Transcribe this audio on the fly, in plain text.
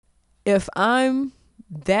if I'm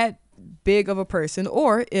that big of a person,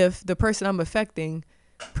 or if the person I'm affecting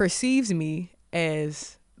perceives me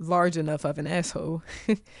as large enough of an asshole,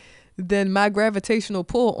 then my gravitational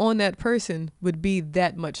pull on that person would be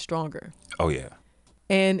that much stronger. Oh, yeah.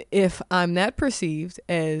 And if I'm not perceived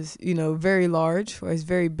as, very large or as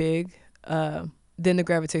very big, then the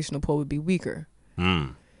gravitational pull would be weaker.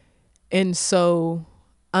 And so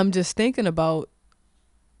I'm just thinking about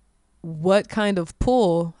what kind of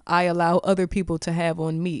pull I allow other people to have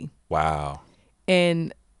on me. Wow.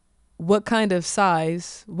 And what kind of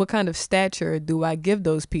size, what kind of stature do I give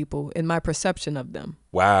those people in my perception of them?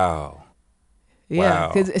 Wow. Yeah,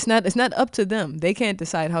 because it's not up to them. They can't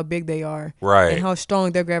decide how big they are, right, and how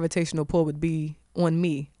strong their gravitational pull would be on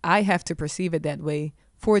me. I have to perceive it that way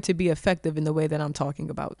for it to be effective in the way that I'm talking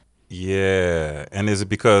about. Yeah. And is it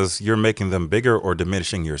because you're making them bigger or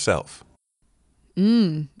diminishing yourself?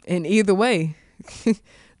 And either way,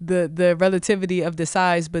 the relativity of the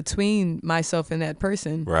size between myself and that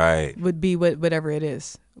person would be whatever it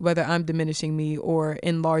is, whether I'm diminishing me or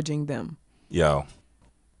enlarging them. Yo,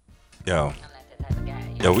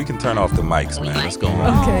 we can turn off the mics, man. Let's go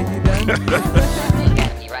on. Okay, you done? You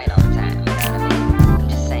gotta be right all the time, you know what I mean? I'm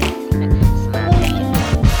just saying, it's my opinion.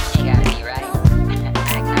 You gotta be right.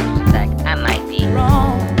 I might be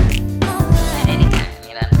wrong at any time,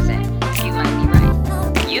 you know what I'm saying? You might be right.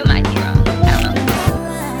 You might be wrong.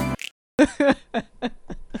 I don't know.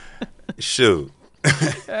 Shoot.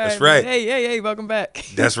 That's right. Hey, welcome back.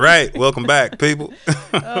 That's right. Welcome back, people.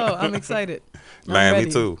 Oh, I'm excited. Man, me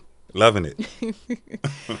too. Loving it.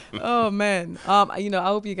 Oh man. I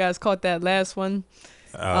hope you guys caught that last one.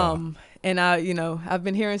 And I've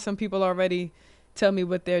been hearing some people already tell me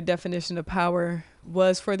what their definition of power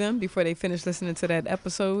was for them before they finish listening to that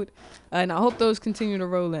episode. And I hope those continue to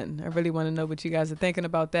roll in. I really want to know what you guys are thinking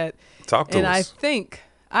about that. Talk to us. And I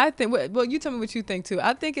think, well, you tell me what you think too.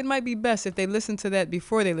 I think it might be best if they listen to that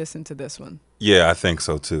before they listen to this one. Yeah, I think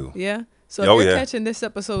so too. Yeah? So if you're catching this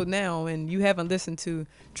episode now and you haven't listened to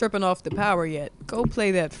Tripping Off the Power yet, go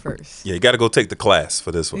play that first. Yeah, you got to go take the class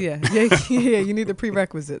for this one. Yeah, you need the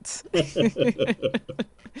prerequisites.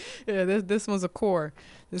 Yeah, this one's a core.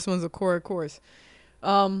 This one's a core course.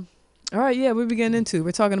 All right, what we getting into?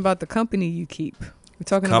 We're talking about the company you keep. We're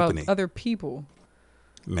talking about other people.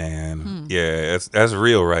 Man, yeah, that's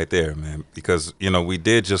real right there, man. Because, we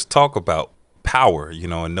did just talk about power,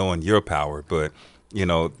 and knowing your power, but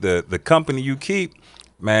the company you keep,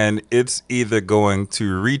 man, it's either going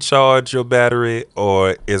to recharge your battery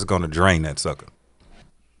or it's going to drain that sucker.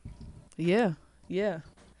 Yeah.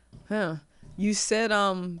 Huh. You said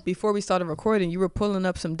before we started recording, you were pulling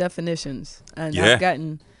up some definitions, and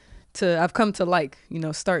I've come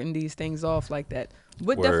to starting these things off like that.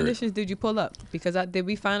 What definitions did you pull up? Because did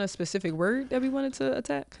we find a specific word that we wanted to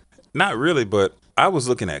attack? Not really, but I was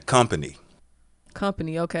looking at company.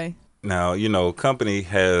 Company, okay. Now, company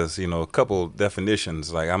has, a couple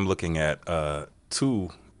definitions. Like I'm looking at 2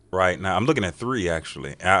 right now. I'm looking at 3,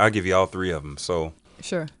 actually. I'll give you all 3 of them. So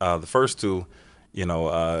sure. The first 2,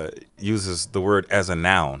 uses the word as a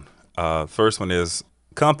noun. First one is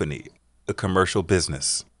company, a commercial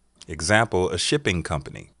business. Example, a shipping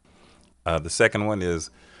company. The second one is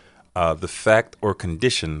the fact or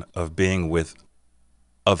condition of being with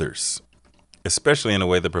others, especially in a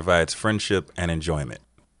way that provides friendship and enjoyment.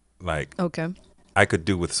 Like, okay, I could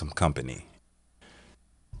do with some company.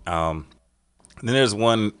 Then there's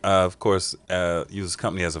one, of course, uses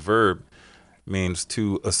company as a verb, means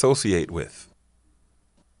to associate with.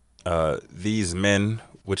 These men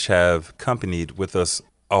which have companied with us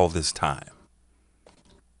all this time.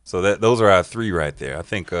 So those are our 3 right there. I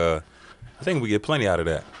think we get plenty out of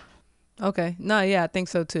that. Okay. No, yeah, I think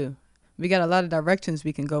so too. We got a lot of directions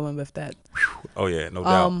we can go in with that. Oh yeah, no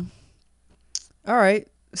doubt. All right.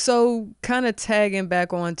 So kind of tagging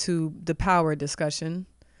back onto the power discussion,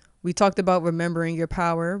 we talked about remembering your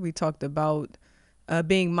power. We talked about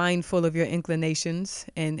being mindful of your inclinations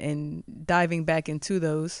and diving back into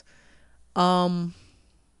those. How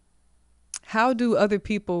do other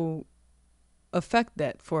people affect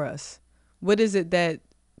that for us? What is it that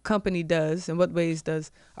company does, and what ways does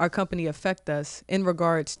our company affect us in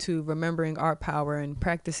regards to remembering our power and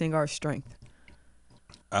practicing our strength?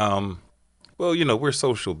 Well, we're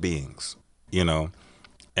social beings,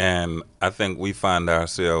 and I think we find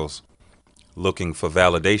ourselves looking for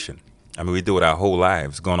validation. I mean, we do it our whole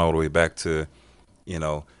lives, going all the way back to,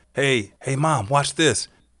 hey, mom, watch this.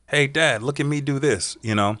 Hey, dad, look at me do this,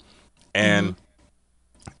 and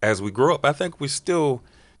as we grow up, I think we still,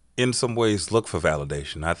 in some ways, look for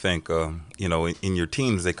validation. I think, in your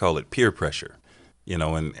teens, they call it peer pressure,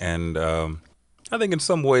 and I think in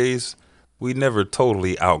some ways, we never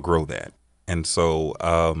totally outgrow that. And so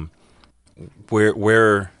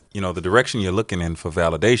where the direction you're looking in for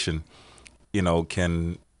validation,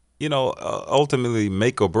 can ultimately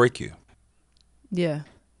make or break you. Yeah,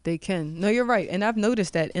 they can. No, you're right. And I've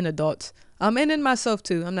noticed that in adults, and in myself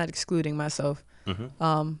too. I'm not excluding myself.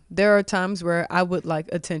 There are times where I would like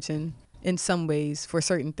attention in some ways for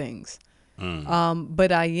certain things.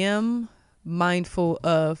 But I am mindful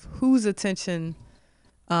of whose attention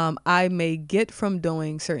I may get from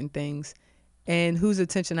doing certain things and whose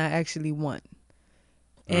attention I actually want.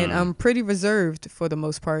 And I'm pretty reserved for the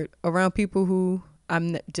most part around people who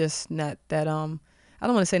just not that I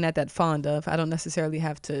don't want to say not that fond of. I don't necessarily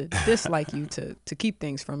have to dislike you to keep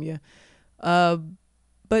things from you.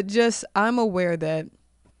 But just I'm aware that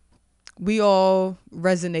we all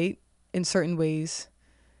resonate in certain ways,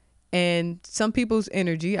 and some people's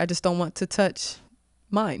energy I just don't want to touch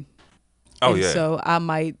mine. Oh, And yeah. so I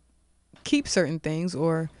might keep certain things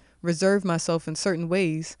or reserve myself in certain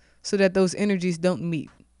ways so that those energies don't meet,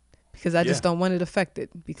 because I just Yeah. don't want it affected,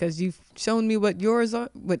 because you've shown me what yours are,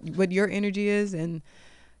 what your energy is. And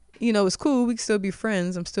it's cool, we can still be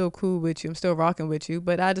friends, I'm still cool with you, I'm still rocking with you,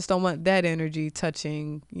 but I just don't want that energy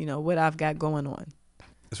touching what I've got going on.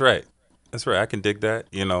 That's right. That's right. I can dig that.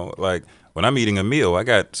 Like when I'm eating a meal, I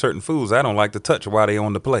got certain foods I don't like to touch while they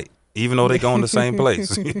on the plate, even though they go in the same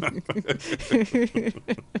place.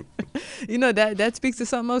 That speaks to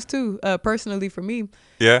something else too. Personally for me,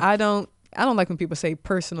 Yeah. I don't like when people say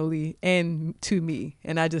personally and to me,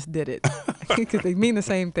 and I just did it because they mean the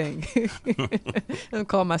same thing. I'm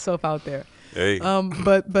calling myself out there. Hey.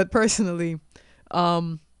 But personally,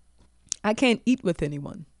 I can't eat with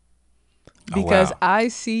anyone Oh, because wow. I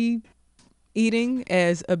see eating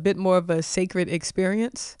as a bit more of a sacred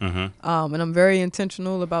experience. And I'm very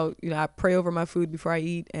intentional about, I pray over my food before I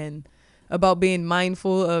eat, and about being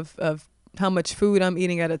mindful of how much food I'm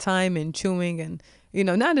eating at a time and chewing, and,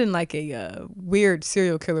 not in like a weird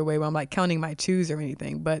serial killer way where I'm like counting my chews or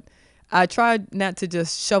anything, but I try not to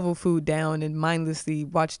just shovel food down and mindlessly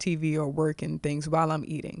watch TV or work and things while I'm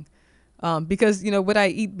eating. Because, what I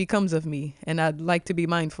eat becomes of me, and I'd like to be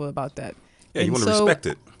mindful about that. Yeah, you And want to so, respect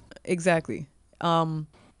it. exactly. And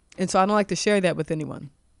so I don't like to share that with anyone.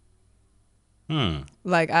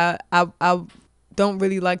 Like I don't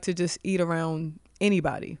really like to just eat around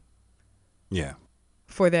anybody Yeah.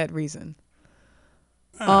 for that reason.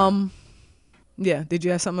 Yeah. Did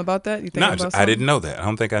you have something about that? You think No, about something? I didn't know that. I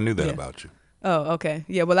don't think I knew that Yeah. about you. Oh, okay.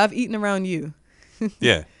 Yeah. Well, I've eaten around you.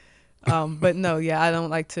 Yeah. But no, yeah, I don't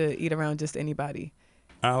like to eat around just anybody.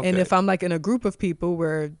 Okay. And if I'm like in a group of people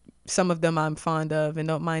where some of them I'm fond of and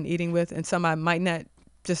don't mind eating with, and some I might not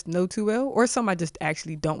just know too well, or some I just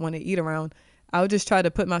actually don't want to eat around, I'll just try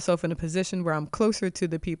to put myself in a position where I'm closer to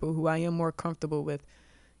the people who I am more comfortable with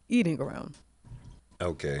eating around.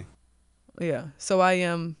 Okay. Yeah. So I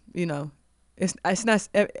am, it's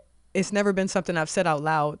never been something I've said out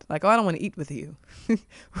loud, like, oh, I don't want to eat with you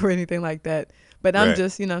or anything like that. But I'm Right.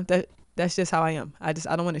 just, that's just how I am. I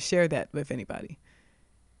don't want to share that with anybody,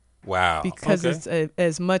 Wow. because Okay. it's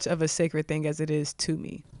as much of a sacred thing as it is to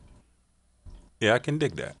me. Yeah, I can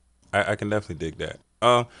dig that. I can definitely dig that.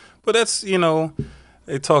 But that's,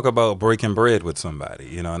 they talk about breaking bread with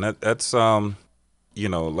somebody, and that's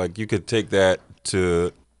like you could take that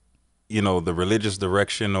to, the religious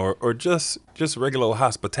direction, or just regular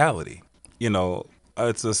hospitality.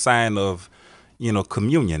 It's a sign of,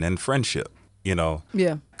 communion and friendship,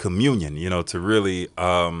 Yeah. communion, to really,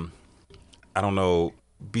 I don't know,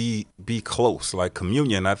 be close. Like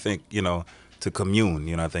communion, I think, to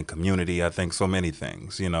commune, I think community, I think so many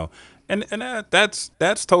things, and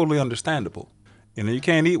that's totally understandable. You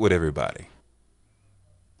can't eat with everybody.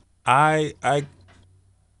 I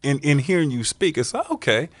in hearing you speak, it's like,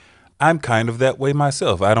 okay, I'm kind of that way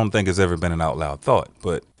myself. I don't think it's ever been an out loud thought,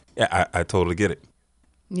 but yeah, I totally get it.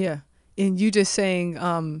 Yeah. And you just saying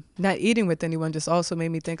not eating with anyone just also made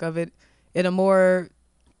me think of it in a more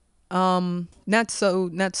not so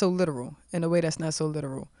literal, in a way that's not so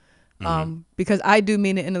literal. Because I do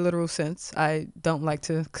mean it in a literal sense. I don't like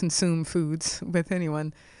to consume foods with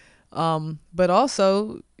anyone. But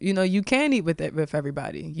also, you can't eat with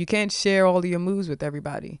everybody. You can't share all of your moves with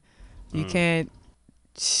everybody. You can't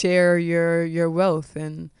share your wealth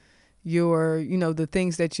and your, the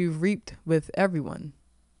things that you've reaped with everyone.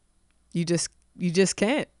 You just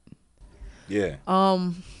can't. Yeah.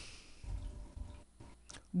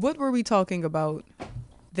 What were we talking about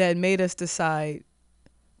that made us decide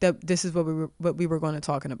that this is what we were going to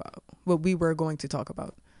talking about? What we were going to talk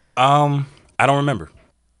about? I don't remember.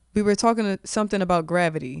 We were talking something about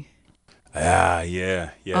gravity. Yeah.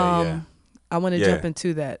 I want to Yeah. jump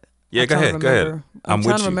into that. Yeah, I'm go trying to ahead. Go ahead. remember. I'm I'm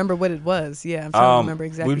trying with to you. remember what it was. Yeah, I'm trying to remember We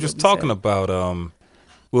exactly were what just we talking said. about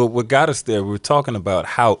well, what got us there. We were talking about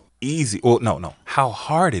how easy, or no, how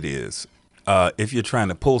hard it is if you're trying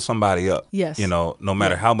to pull somebody up. You Yes. know, no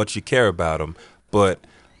matter Yeah. how much you care about them, but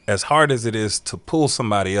as hard as it is to pull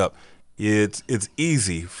somebody up, it's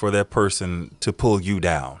easy for that person to pull you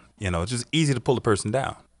down. You know, it's just easy to pull the person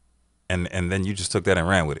down, and then you just took that and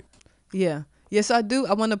ran with it. Yeah. Yes, I do.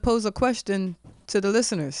 I want to pose a question to the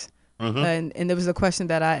listeners. And there was a question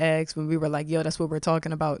that I asked when we were like, yo, that's what we're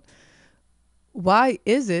talking about. Why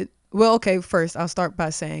is it? Well, okay, first, I'll start by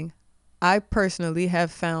saying I personally have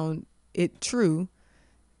found it true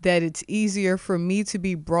that it's easier for me to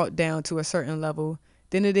be brought down to a certain level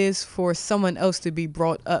than it is for someone else to be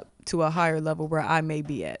brought up to a higher level where I may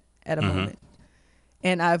be at a moment.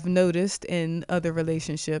 And I've noticed in other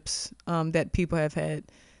relationships that people have had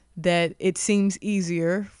that it seems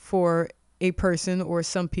easier for a person or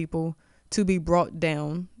some people to be brought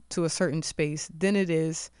down to a certain space than it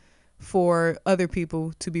is for other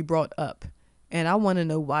people to be brought up. And I want to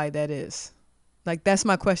know why that is. Like, that's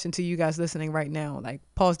my question to you guys listening right now. Like,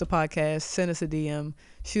 pause the podcast, send us a DM,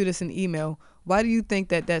 shoot us an email. Why do you think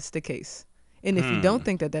that that's the case? And if you don't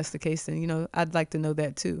think that that's the case, then, I'd like to know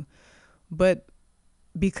that too. But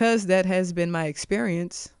because that has been my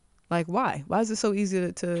experience, like, why? Why is it so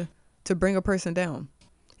easy to bring a person down?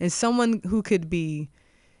 And someone who could be,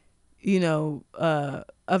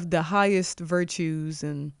 of the highest virtues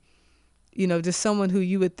and, just someone who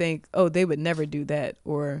you would think, oh, they would never do that,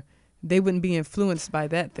 or they wouldn't be influenced by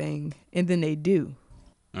that thing, and then they do.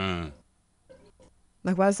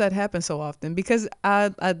 Like, why does that happen so often? Because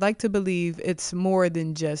I'd like to believe it's more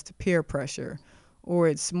than just peer pressure, or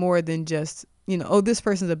it's more than just, oh, this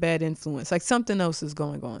person's a bad influence. Like, something else is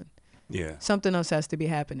going on. Yeah. Something else has to be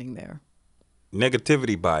happening there.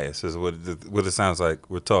 Negativity bias is what it sounds like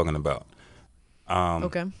we're talking about.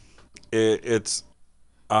 Okay. It's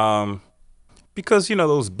because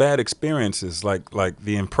those bad experiences, like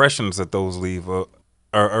the impressions that those leave,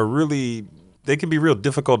 are really, they can be real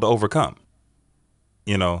difficult to overcome.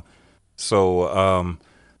 So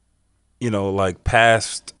like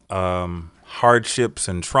past hardships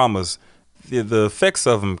and traumas, the effects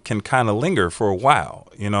of them can kind of linger for a while.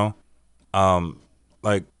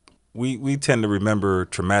 Like we tend to remember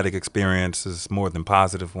traumatic experiences more than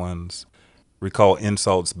positive ones, recall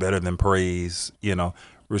insults better than praise,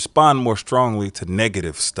 respond more strongly to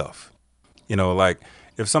negative stuff. Like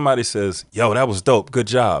if somebody says, yo, that was dope, good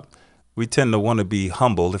job, we tend to want to be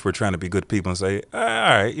humble if we're trying to be good people and say, all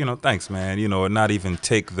right, thanks, man, or not even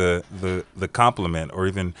take the compliment or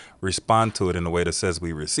even respond to it in a way that says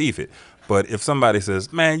we receive it. But if somebody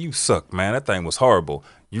says, man, you suck, man, that thing was horrible,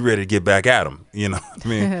 you ready to get back at them, what I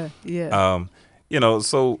mean? Yeah.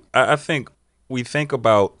 So I think we think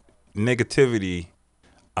about negativity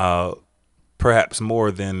perhaps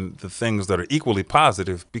more than the things that are equally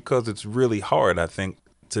positive, because it's really hard, I think,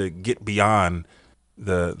 to get beyond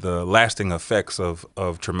the lasting effects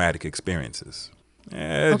of traumatic experiences.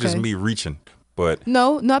 It's just Okay. me reaching, but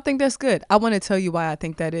No, I think that's good. I want to tell you why I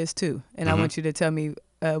think that is too. And I want you to tell me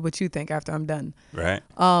what you think after I'm done. right.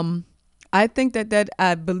 I think that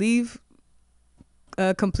I believe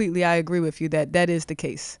completely, I agree with you that is the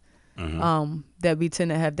case. That we tend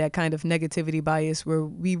to have that kind of negativity bias where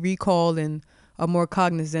we recall and are more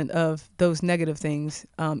cognizant of those negative things,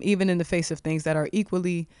 even in the face of things that are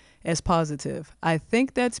equally as positive. I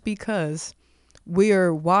think that's because we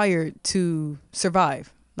are wired to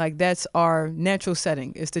survive. Like, that's our natural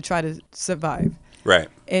setting, is to try to survive. Right.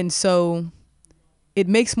 And so it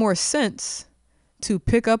makes more sense to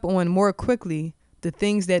pick up on more quickly the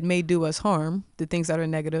things that may do us harm, the things that are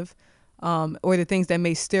negative, or the things that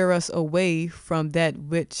may steer us away from that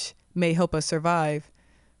which may help us survive,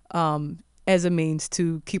 as a means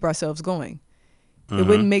to keep ourselves going. It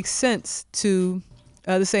wouldn't make sense to,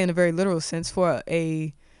 let's say in a very literal sense, for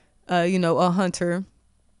a hunter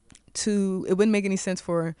to, it wouldn't make any sense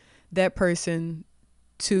for that person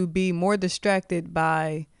to be more distracted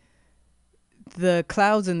by the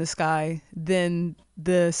clouds in the sky than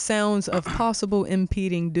the sounds of possible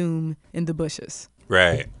impeding doom in the bushes.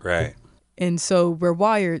 Right. Right. And so we're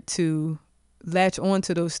wired to latch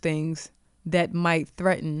onto those things that might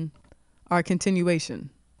threaten our continuation.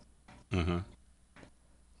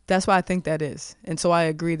 That's why I think that is. And so I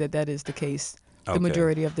agree that is the case the Okay.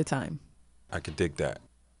 majority of the time. I could dig that.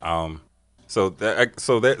 So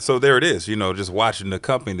there it is. Just watching the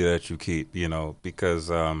company that you keep. Because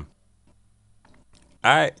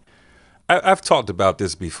I've talked about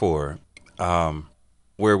this before,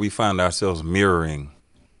 where we find ourselves mirroring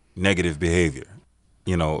negative behavior.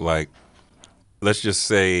 Like, let's just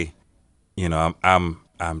say You know, I'm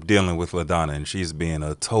dealing with LaDonna, and she's being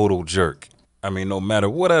a total jerk. I mean, no matter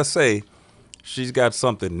what I say, she's got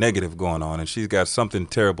something negative going on, and she's got something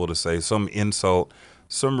terrible to say, some insult,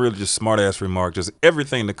 some really just smart ass remark. Just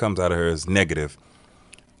everything that comes out of her is negative.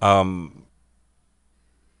 In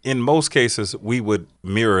most cases, we would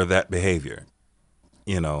mirror that behavior,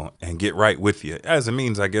 you know, and get right with you as a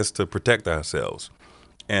means, I guess, to protect ourselves.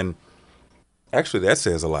 And actually, that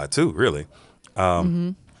says a lot too, really,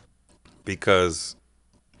 because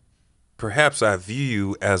perhaps I view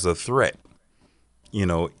you as a threat, you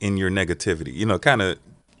know, in your negativity, you know, kind of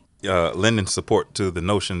lending support to the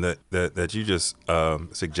notion that you just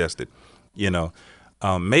suggested, you know.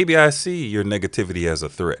 Maybe I see your negativity as a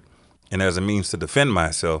threat, and as a means to defend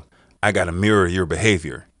myself, I got to mirror your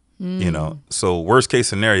behavior, you know. So worst case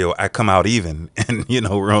scenario, I come out even, and you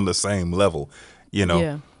know, we're on the same level, you know.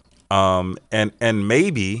 Yeah. And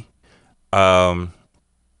maybe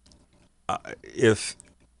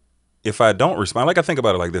if I don't respond, like I think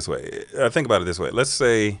about it like this way. I think about it this way. Let's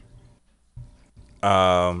say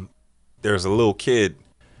there's a little kid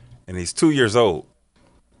and he's 2 years old.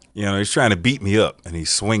 You know, he's trying to beat me up and he's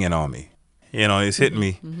swinging on me. You know, he's hitting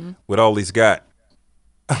me with all he's got.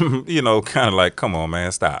 You know, kind of like, come on,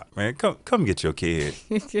 man, stop, man. Come get your kid.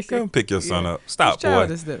 Come pick your son up. Stop, Whose child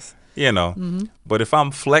boy. is this? You know, but if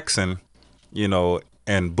I'm flexing, you know,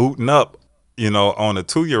 and booting up, you know, on a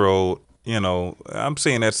 2-year-old, you know, I'm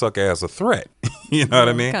seeing that sucker as a threat. You know what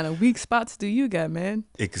I mean? What kind of weak spots do you got, man?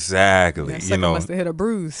 Exactly. That You sucker know, must have hit a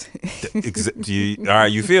bruise. all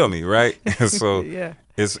right, you feel me, right? So Yeah.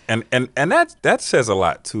 it's and that says a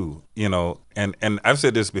lot too, you know. And I've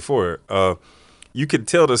said this before. You can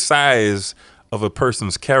tell the size of a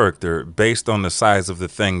person's character based on the size of the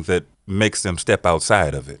thing that makes them step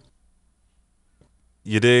outside of it.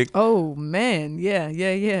 You dig? Oh man, yeah.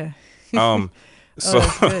 So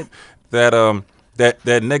that's good. that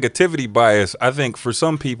negativity bias, I think for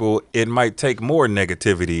some people it might take more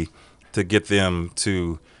negativity to get them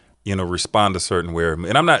to, you know, respond a certain way.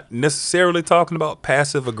 And I'm not necessarily talking about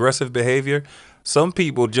passive aggressive behavior. Some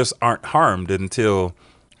people just aren't harmed until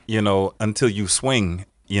you swing,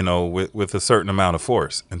 you know, with a certain amount of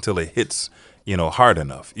force, until it hits, you know, hard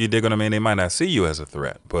enough. You dig what I mean? They might not see you as a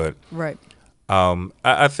threat, but Right.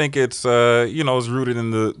 I think it's you know, it's rooted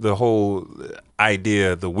in the whole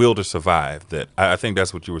idea, the will to survive. That I think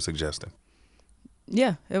that's what you were suggesting.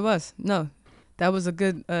 Yeah, it was. No, that was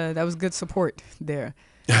good support there.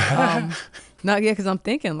 Not yet, because I'm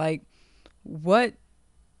thinking like, what's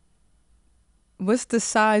the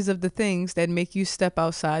size of the things that make you step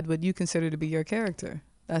outside what you consider to be your character?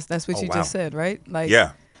 That's what Oh, you wow. just said, right? Like,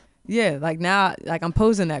 Yeah. yeah. Like now, like I'm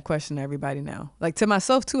posing that question to everybody now. Like to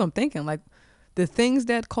myself too. I'm thinking like, the things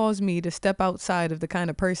that cause me to step outside of the kind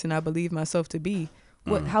of person I believe myself to be.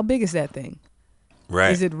 How big is that thing?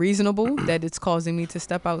 Right. Is it reasonable that it's causing me to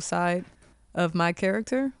step outside of my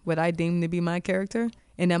character, what I deem to be my character?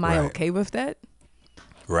 And am I Right. okay with that?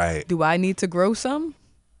 Right. Do I need to grow some?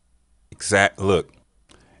 Look,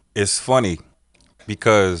 it's funny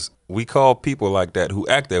because we call people like that who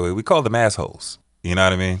act that way, we call them assholes. You know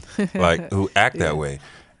what I mean? Like who act that way.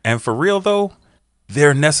 And for real though,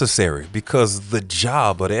 they're necessary, because the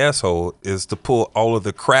job of the asshole is to pull all of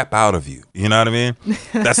the crap out of you. You know what I mean?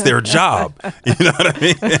 That's their job. You know what I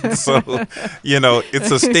mean? And so, you know, it's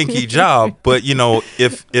a stinky job, but you know,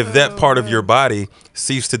 if that part of your body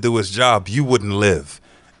ceased to do its job, you wouldn't live.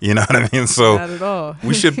 You know what I mean? So Not at all.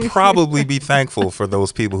 we should probably be thankful for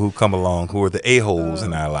those people who come along who are the a-holes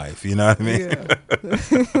in our life. You know what I mean? Yeah.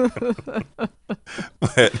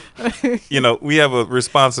 But, you know, we have a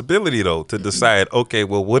responsibility, though, to decide, okay,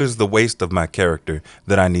 well, what is the waste of my character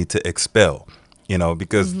that I need to expel? You know,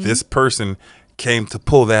 because this person came to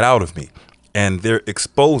pull that out of me, and they're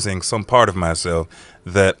exposing some part of myself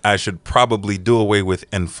that I should probably do away with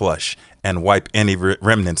and flush and wipe any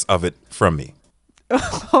remnants of it from me.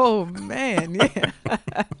 Oh man, yeah.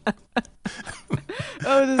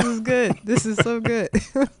 Oh, this is good. This is so good.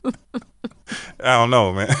 I don't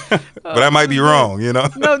know, man. But I might be wrong, you know?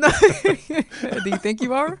 No. Do you think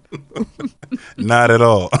you are? Not at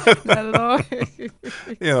all. Not at all. You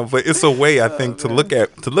know, but it's a way, I think, to look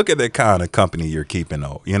at that kind of company you're keeping,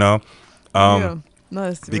 though, you know? Yeah. No,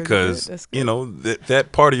 that's really Because good. That's good. you know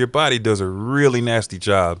that part of your body does a really nasty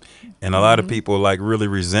job, and a lot of people like really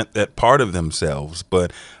resent that part of themselves.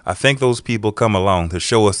 But I think those people come along to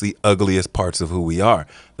show us the ugliest parts of who we are,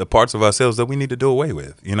 the parts of ourselves that we need to do away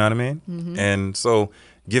with. You know what I mean? And so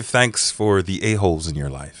give thanks for the a-holes in your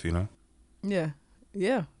life. You know?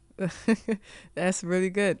 Yeah. That's really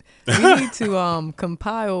good. We need to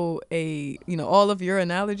compile all of your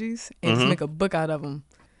analogies and just make a book out of them.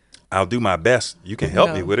 I'll do my best. You can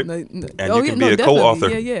help me No, with it, no, and oh, you yeah, can no, be a definitely. co-author.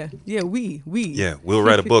 Yeah. We. Yeah, we'll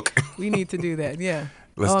write a book. We need to do that. Yeah.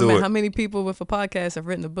 Let's oh do man, it. how many people with a podcast have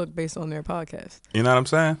written a book based on their podcast? You know what I'm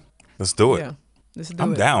saying? Let's do it. Yeah. Let's do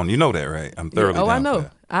I'm it. down. You know that, right? I'm Yeah. thoroughly Oh, I down for know.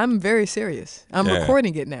 that. I'm very serious. I'm Yeah.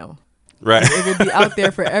 recording it now. Right. It will be out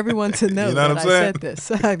there for everyone to know You know that what I I'm said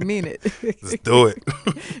this. I mean it. Let's do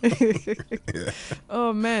it. Yeah.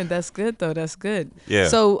 Oh man, that's good though. That's good. Yeah.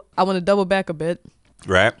 So I want to double back a bit,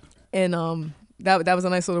 Right. and that was a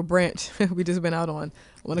nice little branch we just been out on.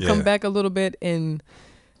 I want to come Yeah. back a little bit and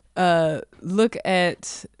look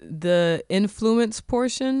at the influence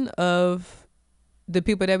portion of the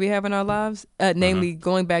people that we have in our lives, namely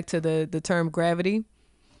going back to the term gravity.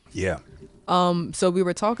 Yeah. So we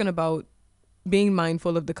were talking about being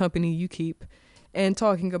mindful of the company you keep and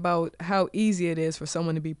talking about how easy it is for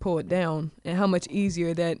someone to be pulled down and how much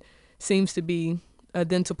easier that seems to be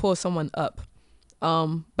than to pull someone up.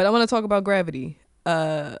 But I want to talk about gravity.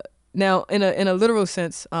 Now, in a literal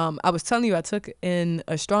sense, I was telling you I took an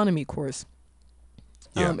astronomy course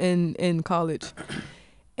Yeah. in college.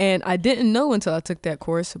 And I didn't know until I took that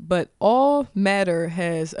course, but all matter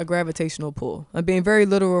has a gravitational pull. I'm being very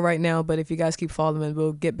literal right now, but if you guys keep following,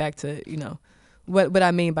 we'll get back to, what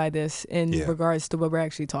I mean by this in Yeah. regards to what we're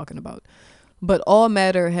actually talking about. But all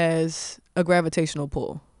matter has a gravitational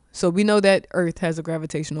pull. So we know that Earth has a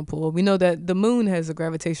gravitational pull. We know that the moon has a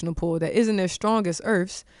gravitational pull that isn't as strong as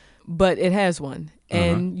Earth's, but it has one.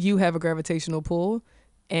 And you have a gravitational pull,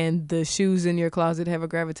 and the shoes in your closet have a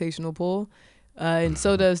gravitational pull. And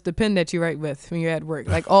so does the pen that you write with when you're at work.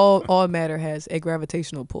 Like all matter has a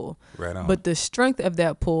gravitational pull. Right on. But the strength of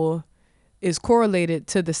that pull is correlated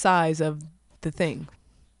to the size of the thing.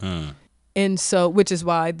 And so, which is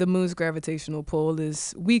why the moon's gravitational pull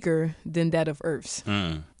is weaker than that of Earth's.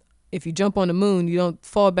 If you jump on the moon, you don't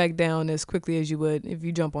fall back down as quickly as you would if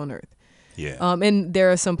you jump on Earth. Yeah. And there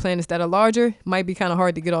are some planets that are larger, might be kind of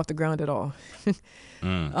hard to get off the ground at all.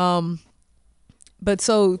 But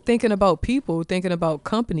so thinking about people, thinking about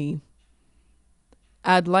company,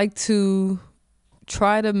 I'd like to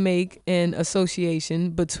try to make an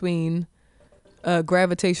association between a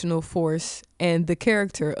gravitational force and the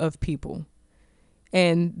character of people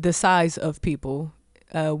and the size of people,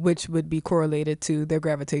 which would be correlated to their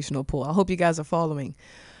gravitational pull. I hope you guys are following.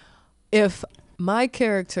 If my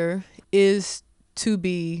character is to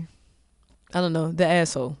be, I don't know, the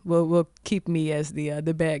asshole. We'll keep me as the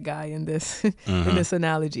bad guy in this in this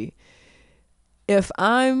analogy. If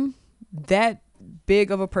I'm that big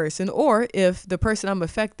of a person, or if the person I'm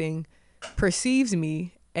affecting perceives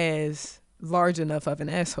me as large enough of an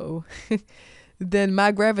asshole, then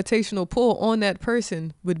my gravitational pull on that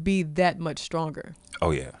person would be that much stronger. Oh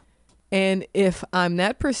yeah. And if I'm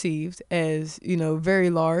not perceived as, very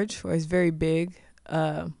large or as very big,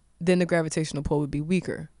 then the gravitational pull would be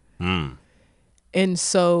weaker. And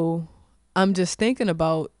so I'm just thinking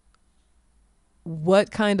about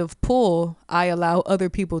what kind of pull I allow other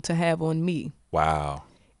people to have on me. Wow.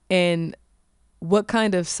 And what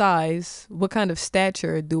kind of size, what kind of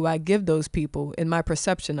stature do I give those people in my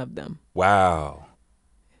perception of them? Wow.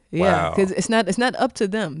 Yeah, Wow. because it's not up to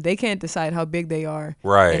them. They can't decide how big they are,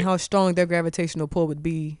 Right. and how strong their gravitational pull would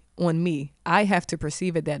be on me. I have to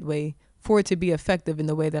perceive it that way for it to be effective in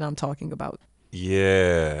the way that I'm talking about.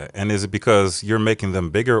 Yeah. And is it because you're making them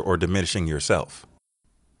bigger or diminishing yourself?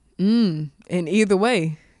 And either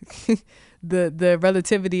way, the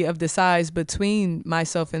relativity of the size between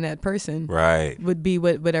myself and that person Right. would be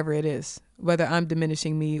whatever it is, whether I'm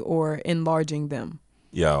diminishing me or enlarging them.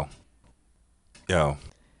 Yo,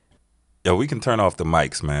 we can turn off the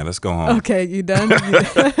mics, man. Let's go home. Okay, you done?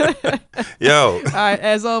 Yo. All right,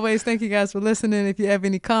 as always, thank you guys for listening. If you have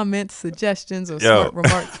any comments, suggestions, or Yo. smart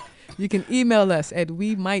remarks, you can email us at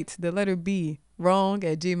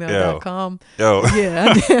wrong@gmail.com. Yo.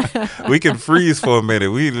 Yeah. We can freeze for a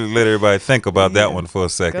minute. We let everybody think about that Yeah. one for a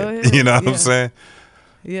second. Go ahead. You know what Yeah. I'm saying?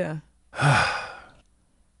 Yeah.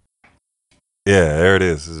 Yeah, there it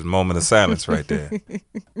is. It's a moment of silence right there.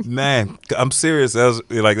 Man, I'm serious. That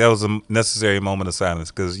was a necessary moment of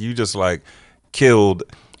silence because you just killed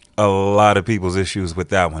a lot of people's issues with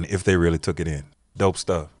that one if they really took it in. Dope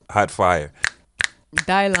stuff. Hot fire.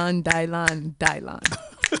 Dylan.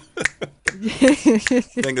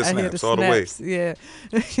 Finger I hear the snaps all the way. snaps.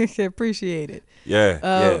 Yeah. Appreciate it.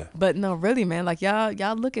 Yeah. But no, really, man,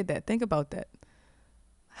 y'all look at that. Think about that.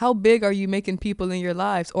 How big are you making people in your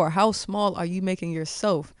lives, or how small are you making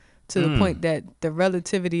yourself to the point that the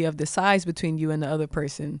relativity of the size between you and the other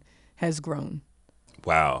person has grown?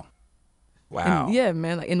 Wow. And yeah,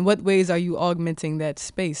 man. In what ways are you augmenting that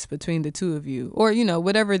space between the two of you, or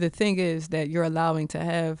whatever the thing is that you're allowing to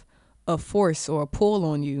have a force or a pull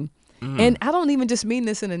on you. And I don't even just mean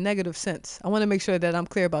this in a negative sense. I want to make sure that I'm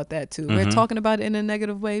clear about that too. We're talking about it in a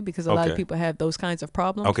negative way because a lot of Okay. people have those kinds of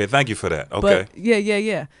problems. Okay, thank you for that. Okay. But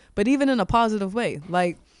yeah. But even in a positive way,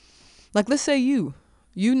 like let's say you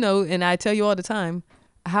know, and I tell you all the time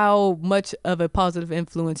how much of a positive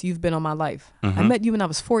influence you've been on my life. I met you when I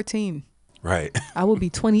was 14. Right. I will be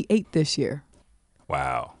 28 this year.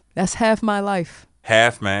 Wow. That's half my life.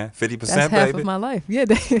 Half, man. 50%, That's half baby. of my life. Yeah,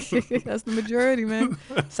 that's the majority, man.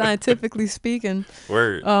 Scientifically speaking.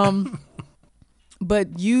 Word.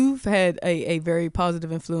 But you've had a very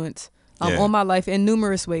positive influence Yeah. on my life in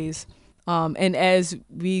numerous ways. And as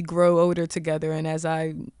we grow older together, and as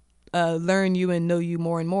I learn you and know you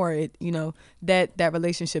more and more, it that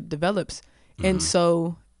relationship develops. And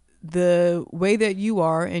so the way that you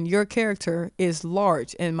are and your character is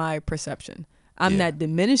large in my perception. I'm Yeah. not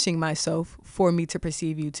diminishing myself for me to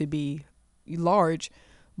perceive you to be large,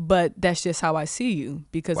 but that's just how I see you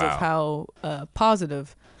because Wow. of how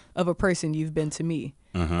positive of a person you've been to me.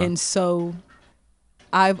 And so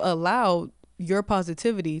I've allowed your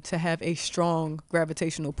positivity to have a strong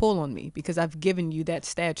gravitational pull on me because I've given you that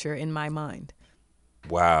stature in my mind.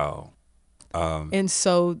 Wow. And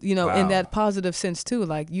so, in Wow. that positive sense too,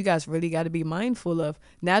 like you guys really got to be mindful of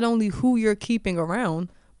not only who you're keeping around,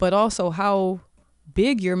 but also how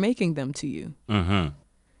big you're making them to you.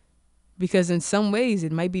 Because in some ways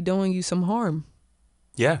it might be doing you some harm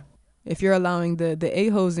Yeah. if you're allowing the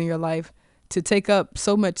a-holes in your life to take up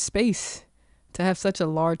so much space, to have such a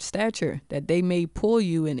large stature that they may pull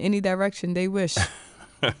you in any direction they wish.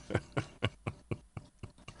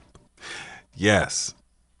 Yes.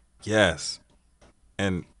 Yes.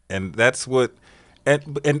 And that's what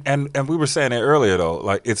and we were saying it earlier though,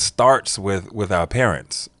 like it starts with our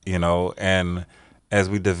parents, and as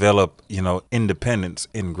we develop, independence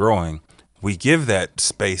in growing, we give that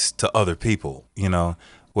space to other people,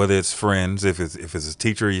 whether it's friends, if it's a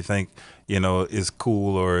teacher you think, is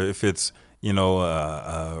cool, or if it's,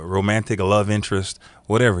 a romantic love interest,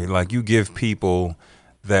 whatever. Like you give people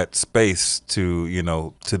that space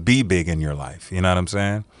to, to be big in your life. You know what I'm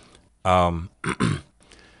saying?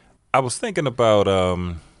 I was thinking about,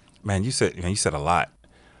 man, you said a lot.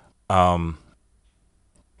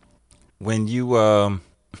 When you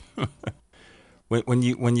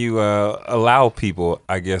when you allow people,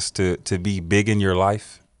 I guess, to be big in your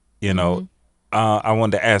life, I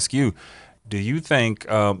wanted to ask you, do you think,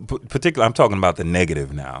 particularly, I'm talking about the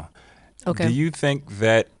negative now. Okay. Do you think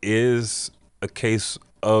that is a case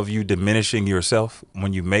of you diminishing yourself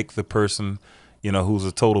when you make the person, who's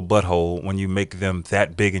a total butthole, when you make them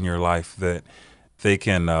that big in your life that they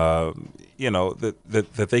can, that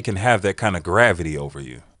they can have that kind of gravity over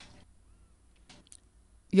you?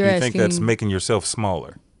 You're Do you asking, think that's making yourself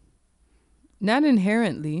smaller? not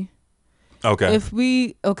inherently.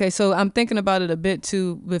 Okay. So I'm thinking about it a bit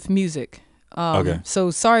too with music. Okay.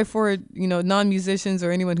 So sorry for, non-musicians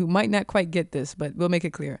or anyone who might not quite get this, but we'll make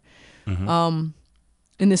it clear. And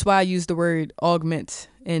that's why I used the word augment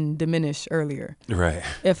and diminish earlier. Right.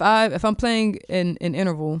 If I'm playing an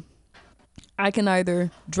interval, I can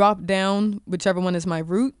either drop down whichever one is my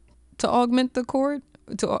root to augment the chord,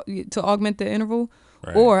 to augment the interval,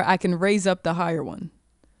 Right. or I can raise up the higher one.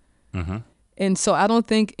 And so I don't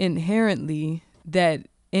think inherently that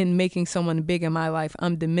in making someone big in my life,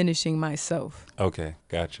 I'm diminishing myself, Okay.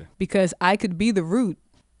 Gotcha. because I could be the root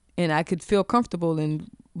and I could feel comfortable in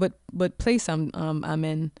what place I'm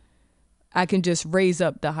in. I can just raise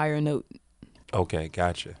up the higher note. Okay.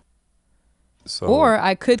 Gotcha. So. Or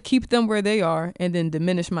I could keep them where they are and then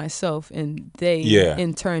diminish myself, and they Yeah.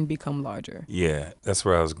 in turn become larger. Yeah, that's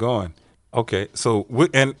where I was going. Okay, so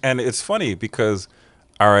and it's funny because,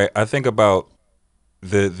 all right, I think about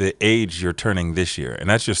the age you're turning this year, and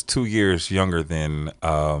that's just 2 years younger than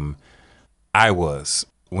I was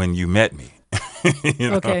when you met me.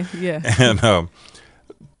 Okay, yeah. And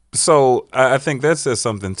so I think that says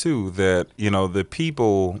something too, that the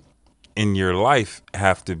people in your life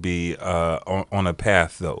have to be on a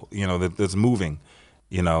path though, that's moving.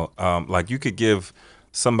 Like you could give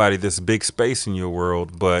somebody this big space in your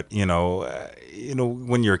world, but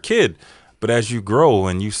when you're a kid, but as you grow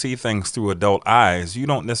and you see things through adult eyes, you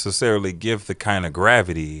don't necessarily give the kind of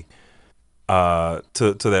gravity to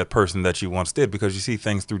that person that you once did, because you see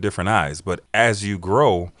things through different eyes. But as you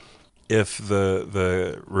grow, if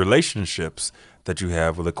the relationships that you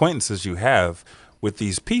have, or the acquaintances you have with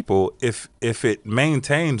these people, if it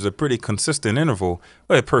maintains a pretty consistent interval,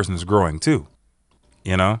 well, that person's growing too,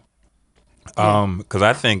 because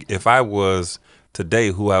I think if I was today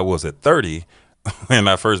who I was at 30 when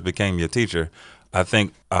I first became your teacher, I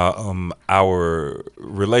think our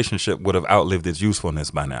relationship would have outlived its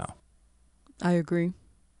usefulness by now. I agree.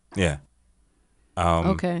 Yeah. Um,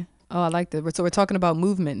 Okay. Oh, I like that. So we're talking about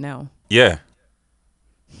movement now. yeah.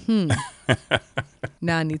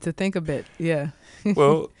 Now I need to think a bit. Yeah.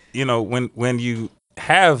 Well, when you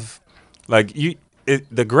have like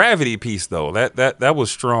the gravity piece though, that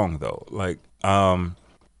was strong though. Like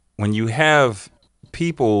when you have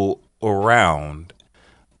people around,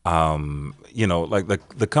 like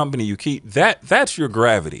the company you keep, that's your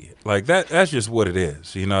gravity. Like that's just what it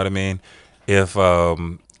is. You know what I mean? If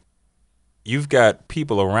you've got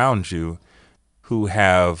people around you who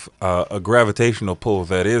have a gravitational pull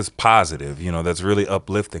that is positive, that's really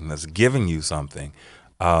uplifting, that's giving you something,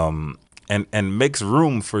 and makes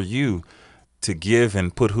room for you to give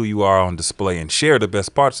and put who you are on display and share the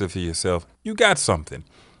best parts of yourself, you got something,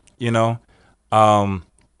 you know?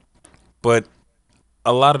 But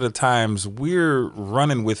a lot of the times we're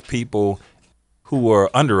running with people who are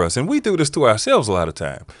under us, and we do this to ourselves a lot of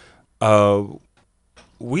time.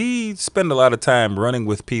 We spend a lot of time running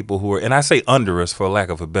with people who are, and I say under us for lack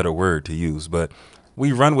of a better word to use, but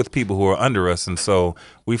we run with people who are under us, and so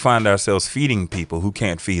we find ourselves feeding people who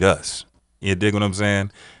can't feed us. You dig what I'm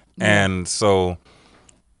saying? Yeah. And so,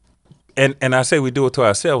 and I say we do it to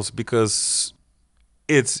ourselves because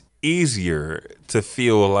it's easier to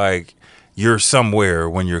feel like you're somewhere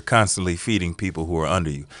when you're constantly feeding people who are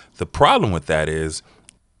under you. The problem with that is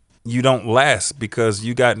you don't last because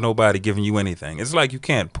you got nobody giving you anything. It's like you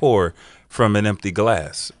can't pour from an empty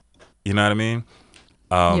glass. You know what I mean?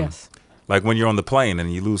 Yes. Like when you're on the plane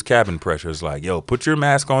and you lose cabin pressure, it's like, yo, put your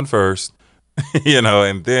mask on first,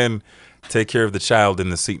 and then take care of the child in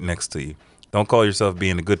the seat next to you. Don't call yourself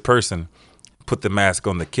being a good person. Put the mask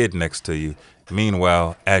on the kid next to you.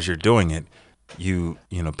 Meanwhile, as you're doing it, you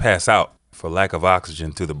pass out for lack of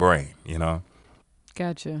oxygen to the brain,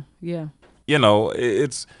 Gotcha. Yeah.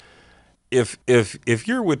 It's if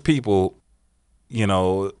you're with people,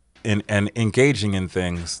 and engaging in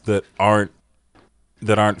things that aren't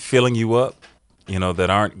filling you up, that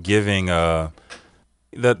aren't giving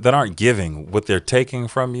that aren't giving what they're taking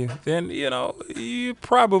from you, then you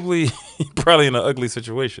probably in an ugly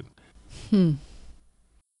situation.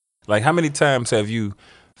 Like how many times have you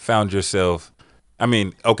found yourself? I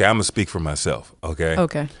mean, okay, I'm gonna speak for myself, okay?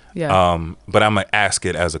 Okay. Yeah. But I'm gonna ask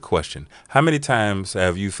it as a question. How many times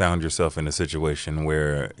have you found yourself in a situation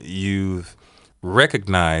where you've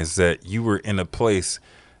recognized that you were in a place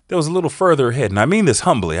that was a little further ahead? And I mean this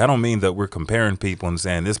humbly. I don't mean that we're comparing people and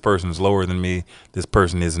saying this person's lower than me, this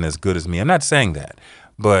person isn't as good as me. I'm not saying that.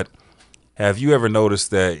 But have you ever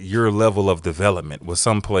noticed that your level of development was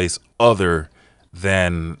someplace other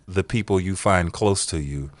than the people you find close to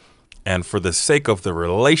you? And for the sake of the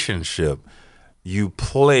relationship, you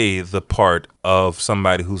play the part of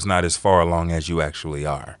somebody who's not as far along as you actually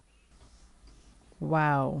are.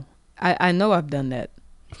 Wow. I know I've done that.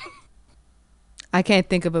 I can't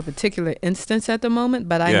think of a particular instance at the moment,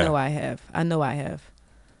 but I Yeah. know I have. I know I have.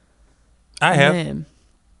 I have. Man.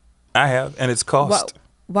 I have. And it's cost.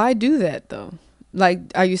 Why do that though? Like,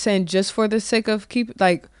 are you saying just for the sake of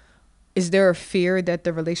is there a fear that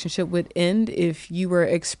the relationship would end if you were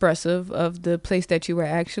expressive of the place that you were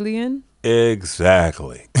actually in?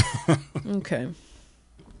 Exactly. Okay.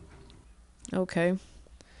 Okay.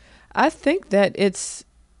 I think that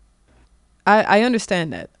I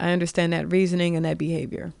understand that. I understand that reasoning and that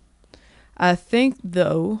behavior. I think,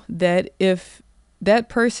 though, that if that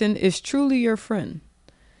person is truly your friend,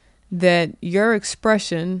 that your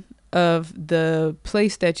expression of the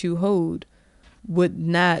place that you hold would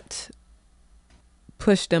not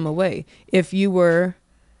push them away. If you were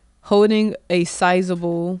holding a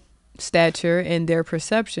sizable stature in their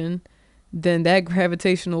perception, then that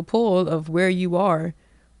gravitational pull of where you are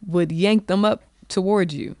would yank them up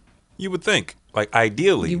towards you. You would think, like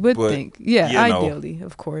ideally. You would but, think. Yeah, you know, ideally,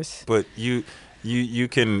 of course. But you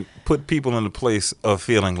can put people in a place of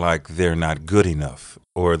feeling like they're not good enough,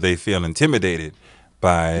 or they feel intimidated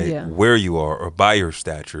by Yeah. where you are or by your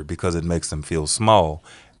stature because it makes them feel small.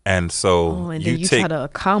 And so Oh, and then you take try to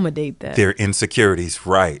accommodate that. their insecurities.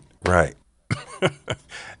 Right.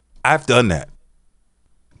 I've done that.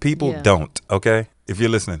 People Yeah. don't, okay? If you're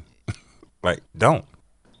listening, like, don't.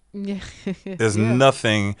 Yeah. There's Yeah.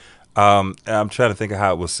 nothing, I'm trying to think of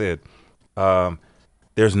how it was said.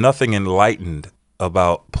 There's nothing enlightened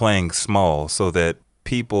about playing small so that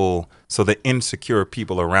the insecure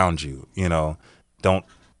people around you, don't,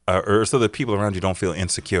 or so that people around you don't feel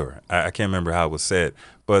insecure. I can't remember how it was said,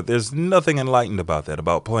 but there's nothing enlightened about that,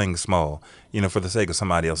 about playing small, for the sake of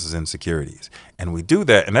somebody else's insecurities. And we do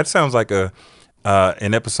that. And that sounds like a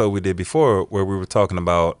an episode we did before where we were talking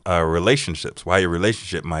about relationships, why your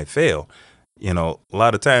relationship might fail. You know, a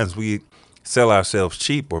lot of times we sell ourselves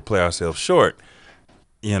cheap or play ourselves short,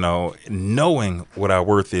 you know, knowing what our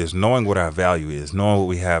worth is, knowing what our value is, knowing what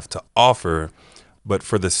we have to offer, but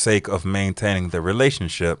for the sake of maintaining the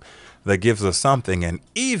relationship that gives us something. And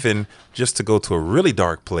even just to go to a really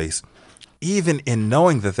dark place, even in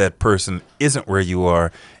knowing that that person isn't where you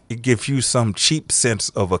are, it gives you some cheap sense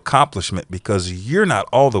of accomplishment because you're not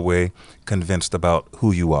all the way convinced about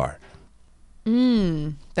who you are.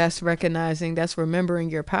 That's recognizing, that's remembering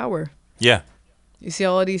your power. Yeah, You see,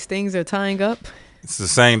 all these things are tying up. it's the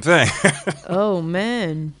same thing. Oh,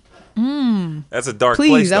 man. That's a dark place,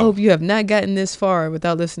 Please, I though. hope you have not gotten this far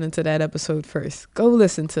without listening to that episode first. Go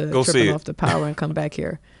listen to Go see Tripping it. Off the Power and come back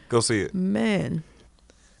here. Go see it. Man.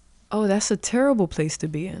 Oh, that's a terrible place to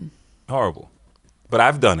be in. Horrible. But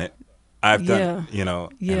I've done it. I've done Yeah. it, you know,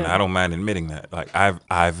 and Yeah. I don't mind admitting that. Like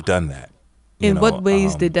I've done that. you In know, what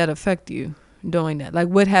ways um, did that affect you doing that? Like,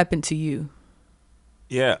 what happened to you?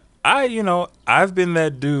 Yeah, I've been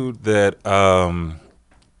that dude that, I've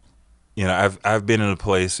been in a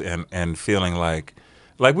place and feeling like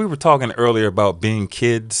we were talking earlier about being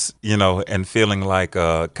kids, you know, and feeling like,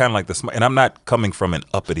 kind of like and I'm not coming from an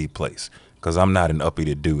uppity place because I'm not an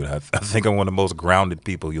uppity dude. I think I'm one of the most grounded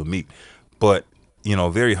people you'll meet, but, you know,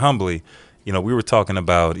 very humbly, you know, we were talking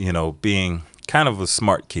about, you know, being kind of a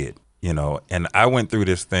smart kid, you know, and I went through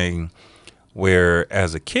this thing where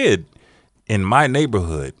as a kid in my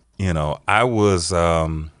neighborhood, you know, I was,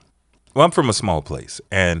 I'm from a small place.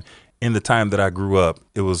 And in the time that I grew up,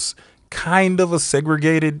 it was kind of a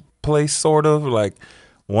segregated place, sort of like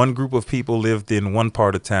one group of people lived in one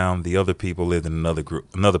part of town. The other people lived in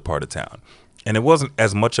another part of town. And it wasn't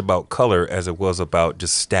as much about color as it was about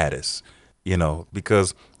just status, you know,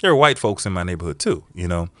 because there are white folks in my neighborhood too, you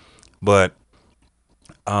know, but,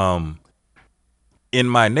 in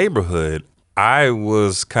my neighborhood, I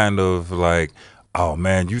was kind of like, oh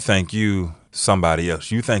man, you think you somebody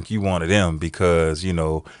else. You think you one of them because, you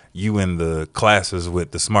know, you in the classes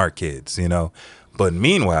with the smart kids, you know. But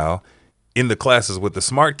meanwhile, in the classes with the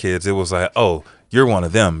smart kids, it was like, oh, you're one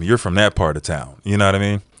of them. You're from that part of town. You know what I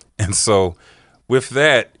mean? And so with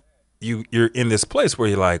that, you're in this place where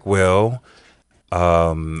you're like, well,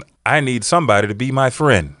 I need somebody to be my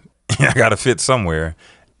friend. I got to fit somewhere.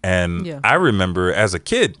 And Yeah. I remember as a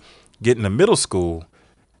kid getting to middle school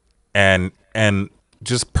and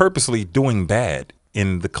just purposely doing bad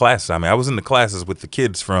in the classes. I mean, I was in the classes with the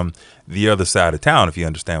kids from the other side of town, if you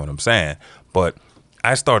understand what I'm saying. But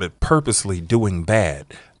I started purposely doing bad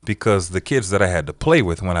because the kids that I had to play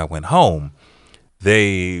with when I went home,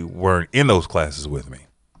 they weren't in those classes with me,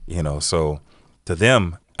 you know. So to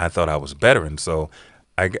them, I thought I was better. And so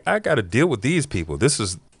I got to deal with these people. This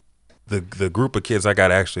is the group of kids I got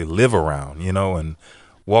to actually live around, you know, and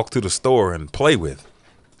walk to the store and play with.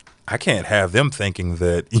 I can't have them thinking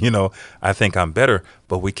that, you know, I think I'm better,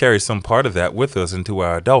 but we carry some part of that with us into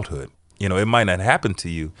our adulthood. You know, it might not happen to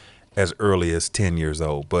you as early as 10 years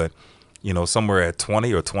old, but, you know, somewhere at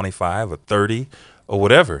 20 or 25 or 30 or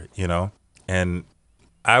whatever, you know, and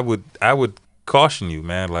I would caution you,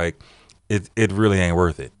 man, like it really ain't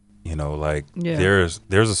worth it. You know, like Yeah. there's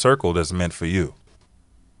a circle that's meant for you.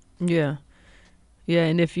 Yeah. Yeah,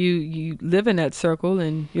 and if you live in that circle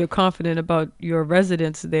and you're confident about your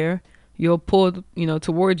residence there, you'll pull, you know,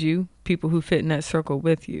 towards you people who fit in that circle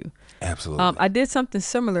with you. Absolutely. I did something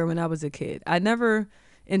similar when I was a kid. I never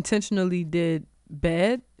intentionally did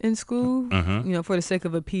bad in school, Mhm. you know, for the sake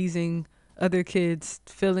of appeasing other kids'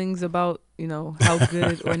 feelings about, you know, how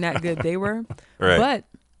good or not good they were. Right. But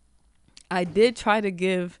I did try to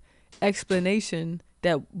give explanation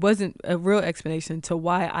that wasn't a real explanation to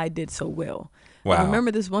why I did so well. I Wow. remember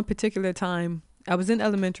this one particular time. I was in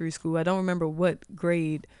elementary school. I don't remember what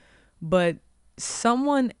grade, but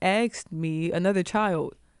someone asked me, another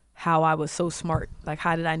child, how I was so smart. Like,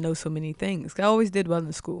 how did I know so many things? 'Cause I always did well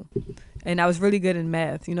in school. And I was really good in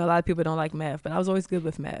math. You know, a lot of people don't like math, but I was always good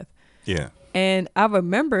with math. Yeah. And I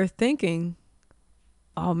remember thinking,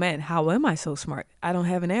 oh man, how am I so smart? I don't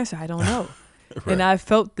have an answer. I don't know. Right. And I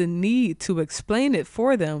felt the need to explain it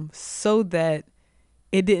for them so that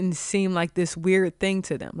it didn't seem like this weird thing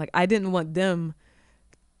to them. Like, I didn't want them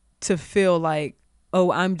to feel like,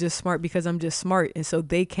 oh, I'm just smart because I'm just smart, and so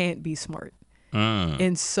they can't be smart.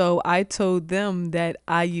 And so I told them that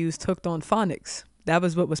I used Hooked on Phonics. That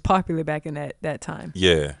was what was popular back in that time.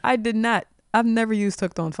 Yeah. I did not. I've never used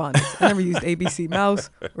Hooked on Phonics. I never used ABC Mouse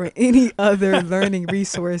or any other learning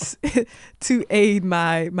resource to aid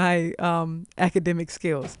my academic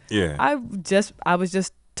skills. Yeah. I was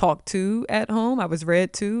just talked to at home. I was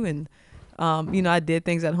read to, and I did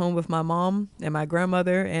things at home with my mom and my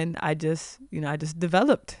grandmother, and I just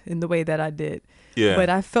developed in the way that I did. Yeah. But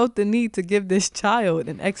I felt the need to give this child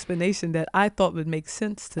an explanation that I thought would make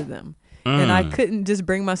sense to them. And I couldn't just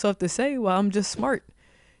bring myself to say, well, I'm just smart.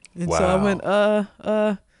 And so I went,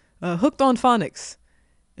 hooked on phonics.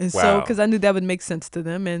 And so, because I knew that would make sense to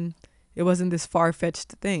them, and it wasn't this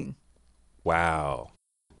far-fetched thing. Wow.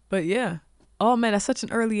 But yeah. Oh, man, at such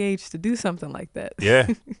an early age to do something like that. Yeah.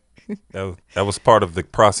 That was part of the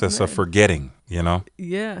process of forgetting, Yeah.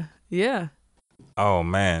 Yeah. Oh,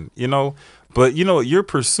 man. But, your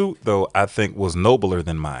pursuit, though, I think was nobler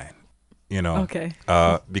than mine, Okay.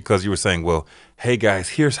 because you were saying, well, hey, guys,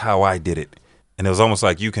 here's how I did it. And it was almost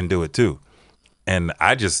like you can do it, too. And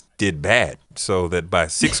I just did bad. So that by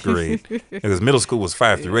sixth grade, because middle school was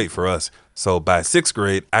 5 through 8 for us. So by sixth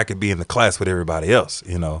grade, I could be in the class with everybody else,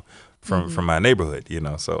 from my neighborhood,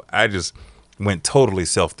 So I just went totally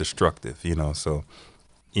self-destructive, So,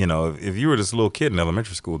 if you were this little kid in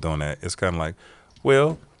elementary school doing that, it's kind of like,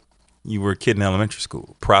 well, you were a kid in elementary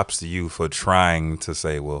school. Props to you for trying to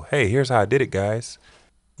say, well, hey, here's how I did it, guys.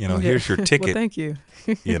 Here's your ticket. Well, thank you.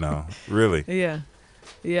 Really. Yeah.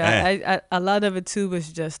 Yeah. A lot of it too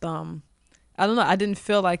was just, I don't know. I didn't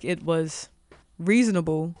feel like it was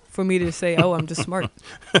reasonable for me to say, oh, I'm just smart.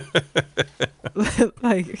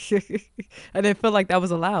 Like, I didn't feel like that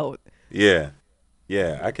was allowed. Yeah.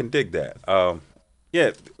 Yeah. I can dig that.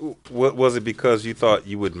 Yeah. Was it because you thought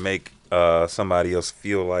you would make somebody else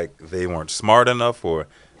feel like they weren't smart enough or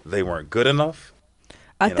they weren't good enough?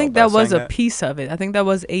 I think that was a piece of it. I think that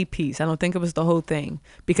was a piece. I don't think it was the whole thing,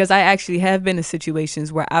 because I actually have been in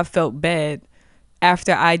situations where I felt bad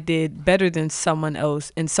after I did better than someone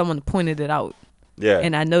else and someone pointed it out. Yeah.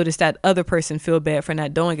 And I noticed that other person feel bad for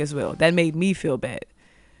not doing as well. That made me feel bad.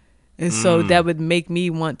 And so that would make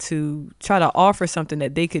me want to try to offer something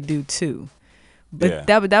that they could do too. But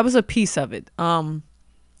that was a piece of it.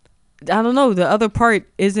 I don't know. The other part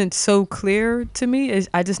isn't so clear to me.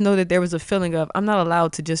 I just know that there was a feeling of I'm not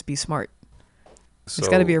allowed to just be smart. There's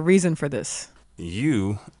got to be a reason for this.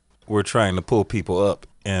 You were trying to pull people up,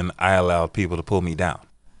 and I allowed people to pull me down.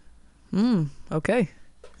 Okay.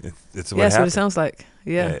 It's what that's happened. what it sounds like.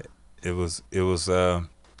 Yeah. It was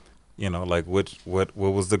like what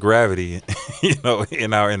was the gravity,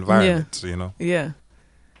 in our environments, Yeah.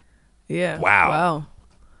 Yeah. Wow.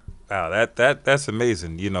 Wow, that's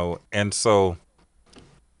amazing, And so,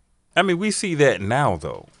 I mean, we see that now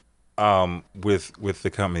though, with the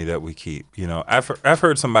company that we keep. I've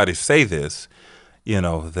heard somebody say this,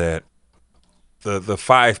 that the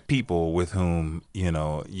 5 people with whom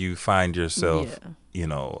you find yourself,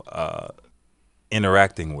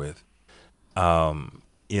 interacting with,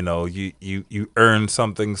 you earn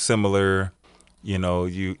something similar,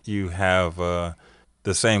 you have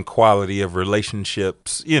the same quality of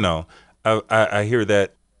relationships, I hear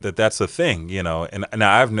that's a thing, and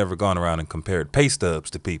now I've never gone around and compared pay stubs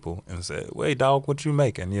to people and said, "Wait, dog, what you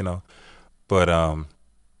making?" But I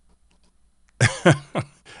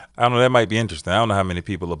don't know. That might be interesting. I don't know how many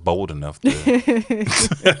people are bold enough to.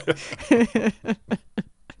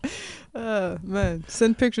 Man,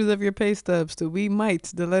 send pictures of your pay stubs to we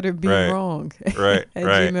might the letter B wrong right at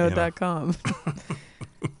gmail.com.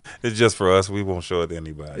 It's just for us. We won't show it to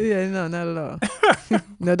anybody. Yeah, no, not at all.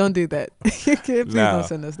 No, don't do that. Please don't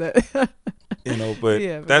send us that.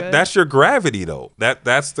 But that's your gravity though.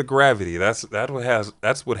 That's the gravity. That's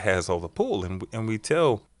what has all the pull. And we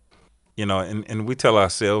tell, and we tell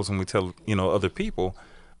ourselves and we tell, other people,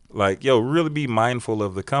 like, yo, really be mindful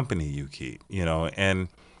of the company you keep, and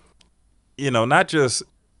not just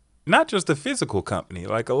the physical company,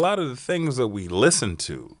 like a lot of the things that we listen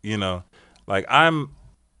to, like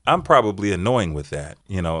I'm probably annoying with that,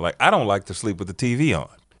 like I don't like to sleep with the TV on,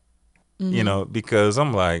 because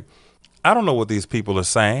I'm like, I don't know what these people are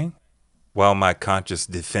saying while my conscious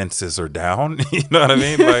defenses are down. You know what I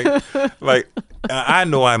mean? Like I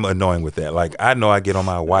know I'm annoying with that. Like I know I get on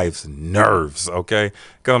my wife's nerves. Okay.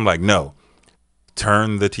 Cause I'm like, no,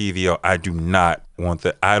 turn the TV off. I do not want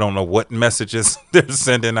that. I don't know what messages they're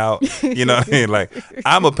sending out. You know what I mean? Like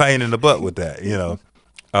I'm a pain in the butt with that,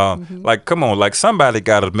 Like, come on, like somebody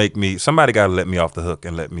got to let me off the hook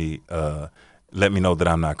and let me know that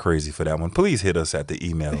I'm not crazy for that one. Please hit us at the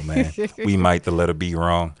email, man. We might the letter B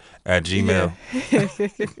wrong at Gmail.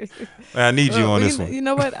 Man, I need you on this one. You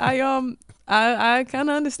know what? I kind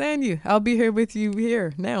of understand you. I'll be here with you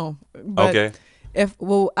here now. But okay.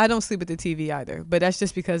 I don't sleep with the TV either, but that's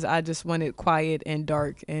just because I just want it quiet and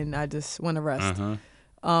dark and I just want to rest.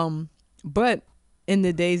 Mm-hmm. But in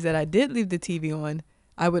the days that I did leave the TV on,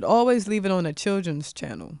 I would always leave it on a children's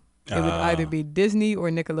channel. It would either be Disney or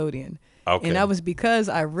Nickelodeon. Okay. And that was because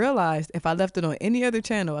I realized if I left it on any other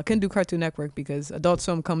channel, I couldn't do Cartoon Network because Adult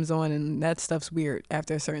Swim comes on and that stuff's weird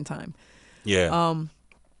after a certain time. Yeah.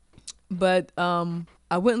 But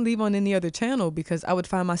I wouldn't leave on any other channel because I would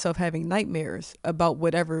find myself having nightmares about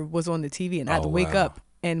whatever was on the TV, and I'd Oh, wake wow. up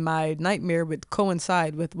and my nightmare would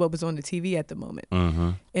coincide with what was on the TV at the moment.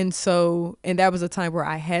 Mm-hmm. And that was a time where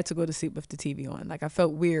I had to go to sleep with the TV on. Like I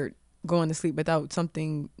felt weird going to sleep without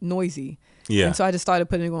something noisy. Yeah. And so I just started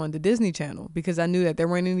putting it on the Disney Channel because I knew that there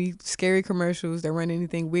weren't any scary commercials. There weren't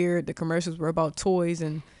anything weird. The commercials were about toys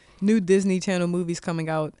and new Disney Channel movies coming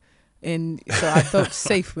out. And so I felt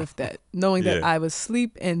safe with that, knowing that Yeah. I was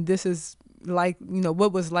asleep and this is like,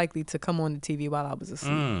 what was likely to come on the TV while I was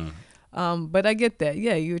asleep. But I get that.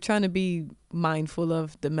 Yeah, you're trying to be mindful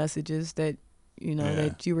of the messages that, Yeah.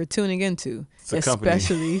 that you were tuning into, It's a company.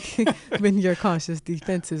 especially when your conscious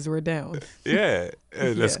defenses were down. Yeah,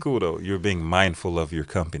 that's Yeah. cool though. You're being mindful of your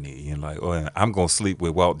company. You're like, oh, I'm gonna sleep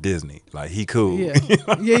with Walt Disney. Like he cool. Yeah.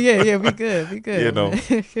 Yeah. We good. You know.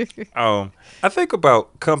 man. I think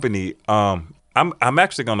about company. I'm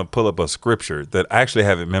actually gonna pull up a scripture that I actually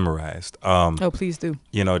have it memorized. Oh, please do.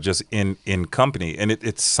 Just in company, and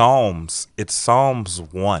it's Psalms. It's Psalms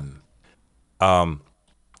 1.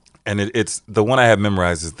 And it's the one I have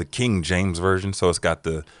memorized is the King James version. So it's got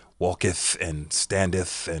the walketh and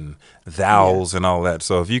standeth and thous and all that.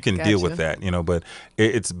 So if you can deal with Gotcha. that, but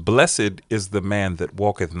it's blessed is the man that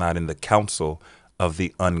walketh not in the counsel of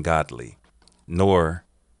the ungodly, nor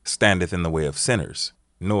standeth in the way of sinners,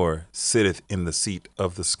 nor sitteth in the seat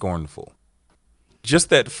of the scornful. Just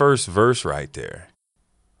that first verse right there.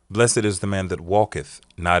 Blessed is the man that walketh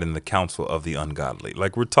not in the counsel of the ungodly.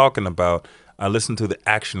 Like we're talking about, I listened to the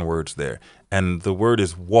action words there, and the word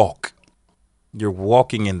is walk. You're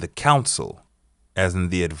walking in the counsel, as in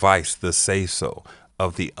the advice, the say-so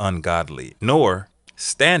of the ungodly, nor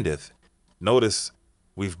standeth. Notice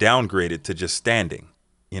we've downgraded to just standing.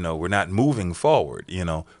 We're not moving forward.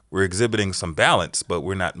 We're exhibiting some balance, but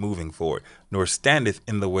we're not moving forward. Nor standeth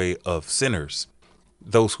in the way of sinners,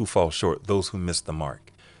 those who fall short, those who miss the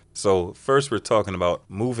mark. So first we're talking about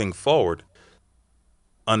moving forward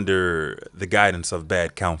under the guidance of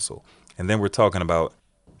bad counsel. And then we're talking about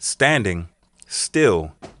standing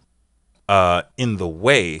still in the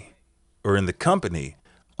way or in the company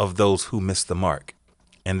of those who miss the mark.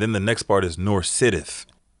 And then the next part is nor sitteth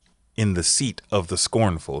in the seat of the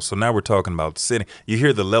scornful. So now we're talking about sitting. You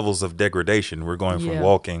hear the levels of degradation. We're going from Yeah.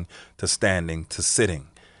 walking to standing to sitting,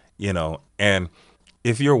 and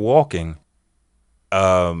if you're walking,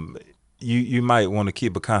 you might want to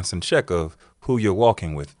keep a constant check of who you're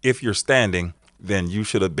walking with. If you're standing, then you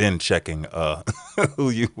should have been checking who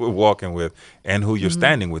you were walking with and who you're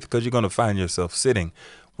standing with, because you're going to find yourself sitting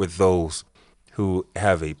with those who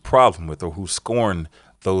have a problem with or who scorn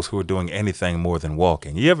those who are doing anything more than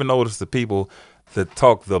walking. You ever notice the people that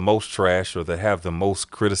talk the most trash or that have the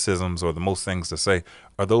most criticisms or the most things to say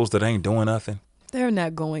are those that ain't doing nothing? They're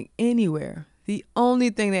not going anywhere. The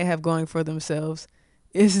only thing they have going for themselves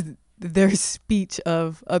is their speech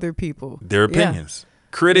of other people. Their opinions.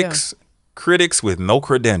 Critics with no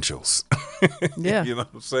credentials. Yeah. You know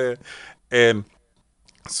what I'm saying? And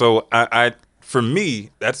so I for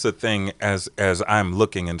me, that's the thing as I'm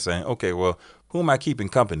looking and saying, okay, well, who am I keeping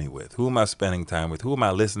company with? Who am I spending time with? Who am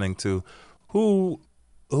I listening to? Who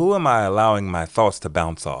am I allowing my thoughts to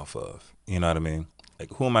bounce off of? You know what I mean?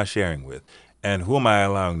 Like, who am I sharing with? And who am I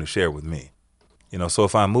allowing to share with me? So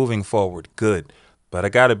if I'm moving forward, good. But I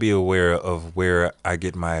got to be aware of where I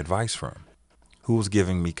get my advice from. Who's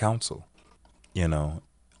giving me counsel?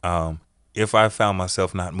 If I found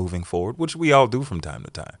myself not moving forward, which we all do from time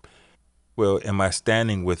to time, well, am I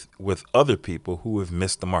standing with other people who have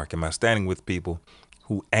missed the mark? Am I standing with people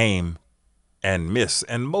who aim and miss?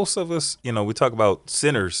 And most of us, we talk about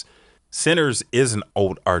sinners. Sinners is an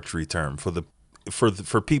old archery term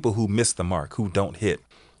for people who miss the mark, who don't hit.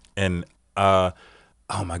 And oh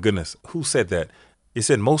my goodness, who said that? He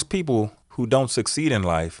said most people who don't succeed in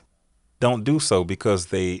life don't do so because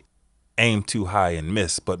they aim too high and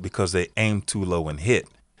miss, but because they aim too low and hit.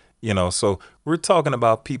 So we're talking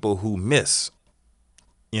about people who miss.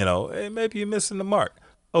 Hey, maybe you're missing the mark.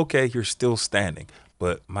 Okay, you're still standing.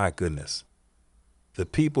 But my goodness, the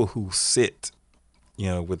people who sit,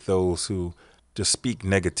 with those who just speak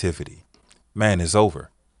negativity, man, is over.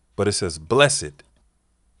 But it says, blessed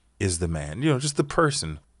is the man, just the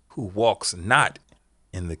person who walks not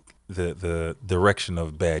in the direction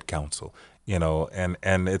of bad counsel, and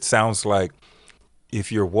it sounds like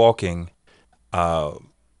if you're walking, and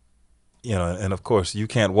of course you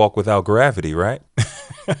can't walk without gravity, right?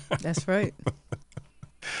 That's right.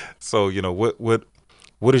 So,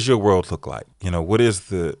 what does your world look like? What is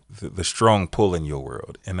the strong pull in your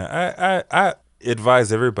world? And I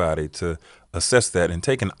advise everybody to assess that and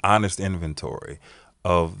take an honest inventory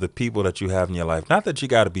of the people that you have in your life. Not that you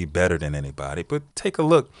got to be better than anybody, but take a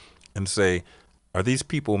look and say, are these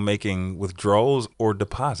people making withdrawals or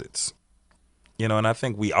deposits? And I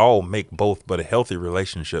think we all make both, but a healthy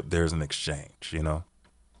relationship, there's an exchange,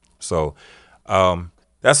 So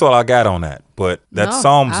that's all I got on that. But that's No,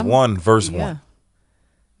 Psalms 1, verse 1.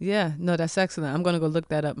 Yeah, no, that's excellent. I'm going to go look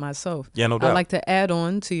that up myself. Yeah, no doubt. I'd like to add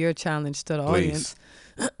on to your challenge to the Please.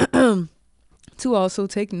 audience to also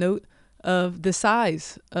take note of the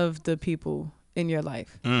size of the people in your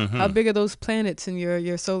life. Mm-hmm. How big are those planets in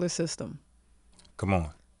your solar system? Come on.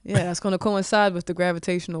 Yeah, that's going to coincide with the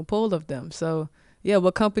gravitational pull of them. So, yeah,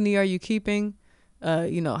 what company are you keeping?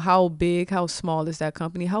 How big, how small is that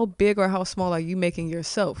company? How big or how small are you making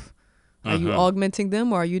yourself? Are you augmenting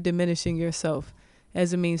them, or are you diminishing yourself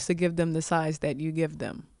as a means to give them the size that you give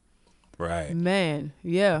them? Right. Man,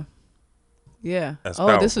 yeah. Yeah. That's this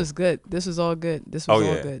powerful. is good. This is all good. This was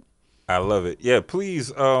all yeah. good. I love it. Yeah,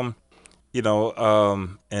 please, and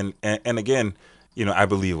again, I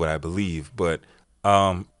believe what I believe, but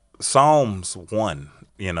Psalms 1,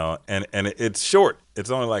 and it's short.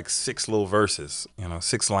 It's only like 6 little verses,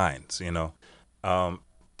 6 lines,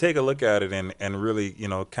 take a look at it and really,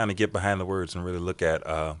 kind of get behind the words and really look at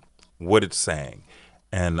what it's saying.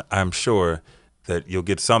 And I'm sure that you'll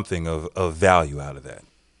get something of value out of that.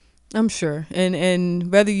 I'm sure.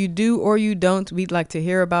 And whether you do or you don't, we'd like to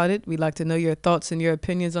hear about it. We'd like to know your thoughts and your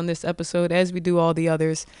opinions on this episode, as we do all the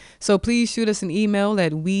others. So please shoot us an email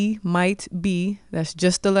at WeMightBe, that's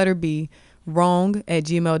just the letter B,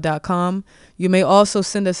 wrong@gmail.com. You may also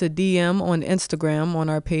send us a DM on Instagram on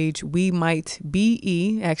our page, We Might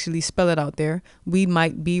Be, actually spell it out there, We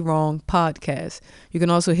Might Be Wrong Podcast. You can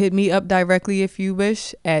also hit me up directly if you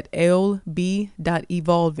wish at lb.evolving.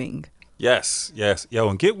 Yes. Yo,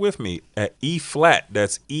 and get with me at E flat.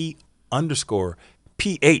 That's E_PHLAT.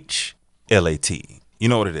 You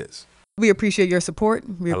know what it is. We appreciate your support.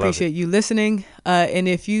 We appreciate you listening. And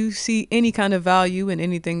if you see any kind of value in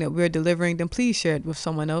anything that we're delivering, then please share it with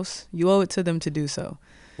someone else. You owe it to them to do so.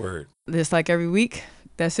 Word. Just like every week.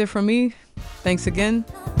 That's it from me. Thanks again.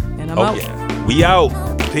 And I'm out. Yeah. We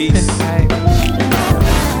out. Peace. All right.